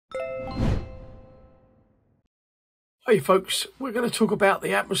Hey folks, we're going to talk about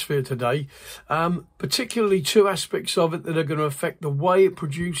the atmosphere today, particularly two aspects of it that are going to affect the way it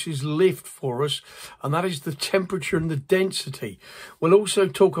produces lift for us, and that is the temperature and the density. We'll also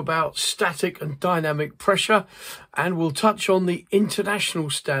talk about static and dynamic pressure, and we'll touch on the International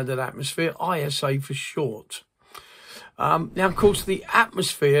Standard Atmosphere, ISA for short. Now, of course, the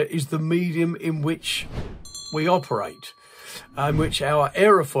atmosphere is the medium in which we operate, in which our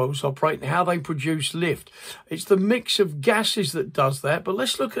aerofoils operate and how they produce lift. It's the mix of gases that does that, but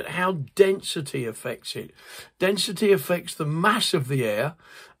let's look at how density affects it. Density affects the mass of the air,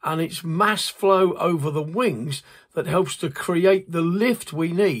 and it's mass flow over the wings that helps to create the lift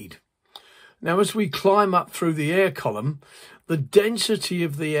we need. Now, as we climb up through the air column, the density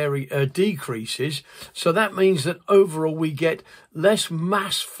of the air decreases, so that means that overall we get less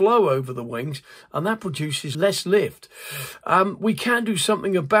mass flow over the wings, and that produces less lift. We can do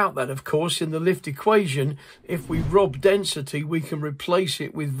something about that, of course. In the lift equation, if we rob density, we can replace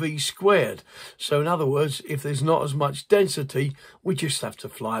it with V squared. So in other words, if there's not as much density, we just have to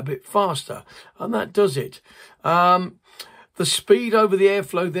fly a bit faster, and that does it. The speed over the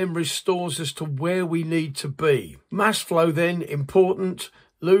airflow then restores us to where we need to be. Mass flow then, important,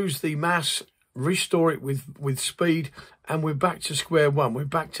 lose the mass, restore it with speed, and we're back to square one. We're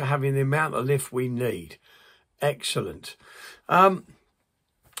back to having the amount of lift we need. Excellent.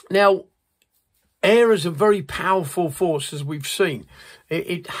 Now, air is a very powerful force, as we've seen.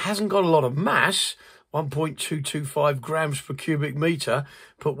 It hasn't got a lot of mass, 1.225 grams per cubic meter,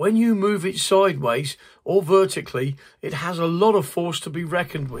 but when you move it sideways or vertically, it has a lot of force to be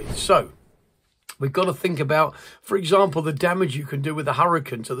reckoned with. So we've got to think about, for example, the damage you can do with a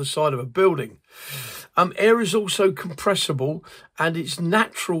hurricane to the side of a building. Air is also compressible, and its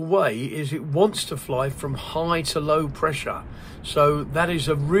natural way is it wants to fly from high to low pressure. So that is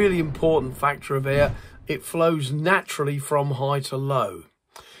a really important factor of air. It flows naturally from high to low.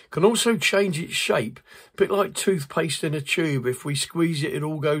 Can also change its shape, a bit like toothpaste in a tube. If we squeeze it, it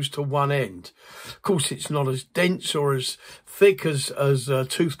all goes to one end. Of course, it's not as dense or as thick as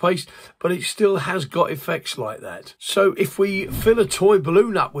toothpaste, but it still has got effects like that. So if we fill a toy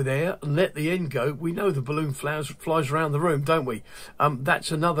balloon up with air and let the end go, we know the balloon flies around the room, don't we?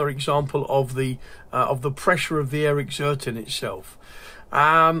 That's another example of the pressure of the air exerting itself.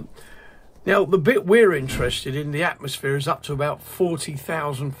 Now, the bit we're interested in, the atmosphere, is up to about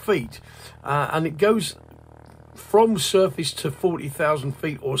 40,000 feet. And it goes from surface to 40,000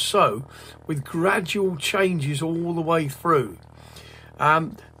 feet or so, with gradual changes all the way through.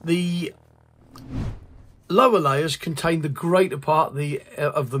 The lower layers contain the greater part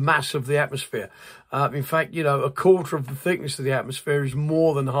of the mass of the atmosphere. In fact, you know, a quarter of the thickness of the atmosphere is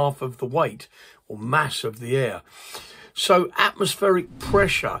more than half of the weight or mass of the air. So atmospheric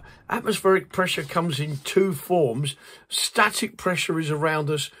pressure comes in two forms. Static pressure is around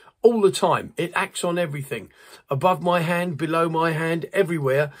us all the time. It acts on everything. Above my hand, below my hand,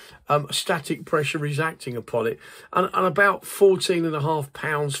 everywhere, static pressure is acting upon it. And about 14.5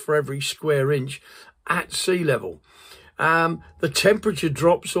 pounds for every square inch at sea level. The temperature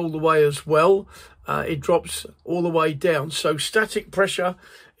drops all the way as well. It drops all the way down. So static pressure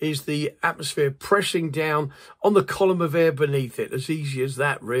is the atmosphere pressing down on the column of air beneath it. As easy as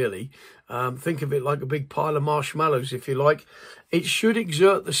that, really. Think of it like a big pile of marshmallows, if you like. It should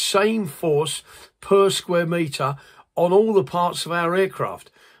exert the same force per square metre on all the parts of our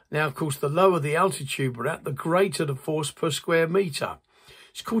aircraft. Now, of course, the lower the altitude we're at, the greater the force per square metre.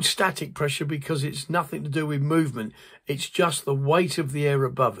 It's called static pressure because it's nothing to do with movement. It's just the weight of the air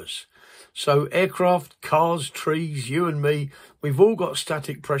above us. So aircraft, cars, trees, you and me, we've all got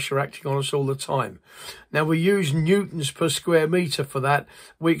static pressure acting on us all the time. Now, we use newtons per square metre for that.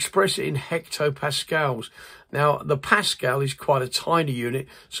 We express it in hectopascals. Now, the pascal is quite a tiny unit,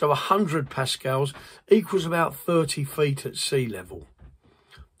 so 100 pascals equals about 30 feet at sea level.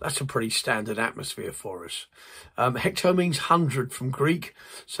 That's a pretty standard atmosphere for us. Hecto means 100 from Greek,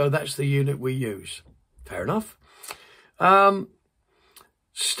 so that's the unit we use. Fair enough.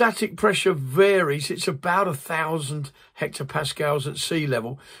 Static pressure varies. It's about 1,000 hectopascals at sea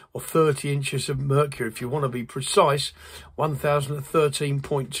level, or 30 inches of mercury. If you want to be precise,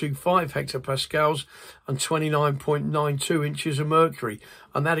 1,013.25 hectopascals and 29.92 inches of mercury.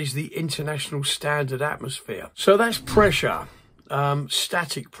 And that is the International Standard Atmosphere. So that's pressure.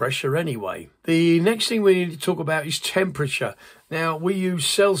 Static pressure anyway. The next thing we need to talk about is temperature. Now, we use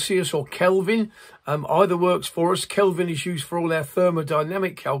Celsius or Kelvin. Either works for us. Kelvin is used for all our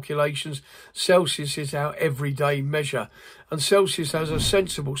thermodynamic calculations. Celsius is our everyday measure. And Celsius has a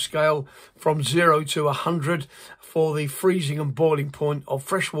sensible scale from 0 to 100 for the freezing and boiling point of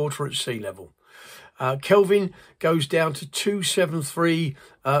fresh water at sea level. Kelvin goes down to 273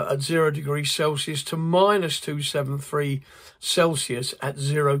 at 0 degrees Celsius to minus 273 Celsius at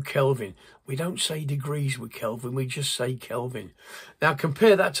 0 Kelvin. We don't say degrees with Kelvin, we just say Kelvin. Now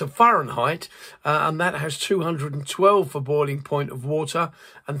compare that to Fahrenheit, and that has 212 for boiling point of water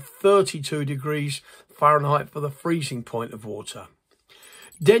and 32 degrees Fahrenheit for the freezing point of water.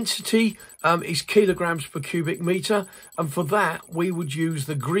 Density is kilograms per cubic metre, and for that we would use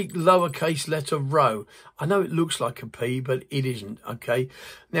the Greek lowercase letter rho. I know it looks like a P, but it isn't, okay?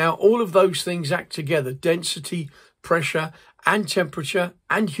 Now, all of those things act together. Density, pressure, and temperature,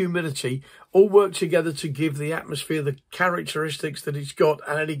 and humidity all work together to give the atmosphere the characteristics that it's got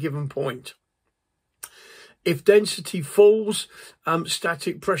at any given point. If density falls,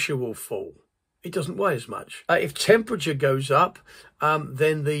 static pressure will fall. It doesn't weigh as much. If temperature goes up,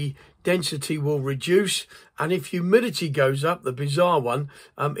 then the density will reduce. And if humidity goes up, the bizarre one,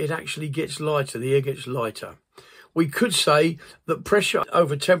 it actually gets lighter. The air gets lighter. We could say that pressure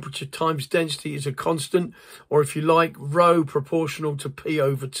over temperature times density is a constant, or if you like, rho proportional to P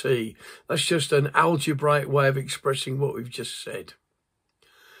over T. That's just an algebraic way of expressing what we've just said.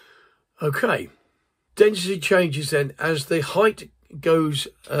 Okay. Density changes then as the height goes,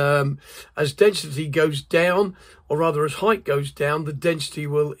 as density goes down, or rather as height goes down, the density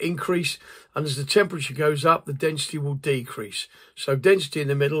will increase, and as the temperature goes up, the density will decrease. So density in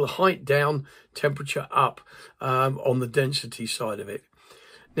the middle, height down, temperature up on the density side of it.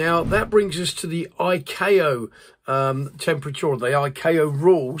 Now that brings us to the ICAO temperature, or the ICAO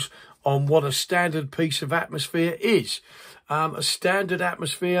rules on what a standard piece of atmosphere is. A standard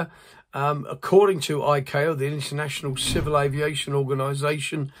atmosphere, according to ICAO, the International Civil Aviation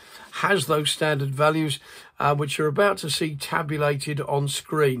Organization, has those standard values, which you're about to see tabulated on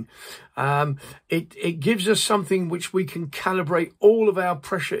screen. It gives us something which we can calibrate all of our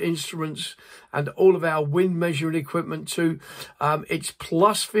pressure instruments and all of our wind measuring equipment to. It's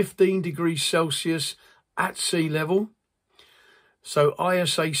plus 15 degrees Celsius at sea level. So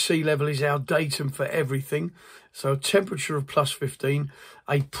ISA sea level is our datum for everything. So a temperature of plus 15,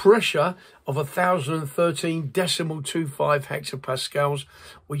 a pressure of 1,013.25 hectopascals.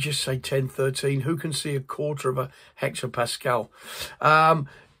 We just say 1013. Who can see a quarter of a hectopascal?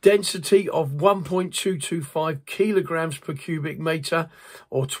 Density of 1.225 kilograms per cubic metre,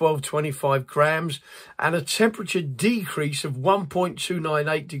 or 1225 grams, and a temperature decrease of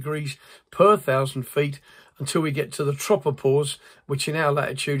 1.298 degrees per 1,000 feet, until we get to the tropopause, which in our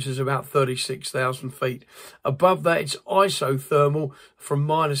latitudes is about 36,000 feet. Above that, it's isothermal from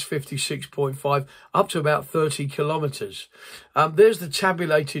minus 56.5 up to about 30 kilometres. There's the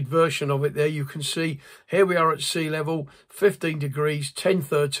tabulated version of it there. You can see here we are at sea level, 15 degrees,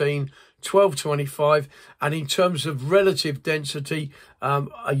 1013, 1225, and in terms of relative density,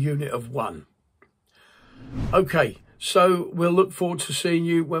 a unit of 1. Okay, so we'll look forward to seeing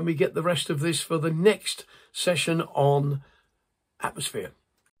you when we get the rest of this for the next session on atmosphere.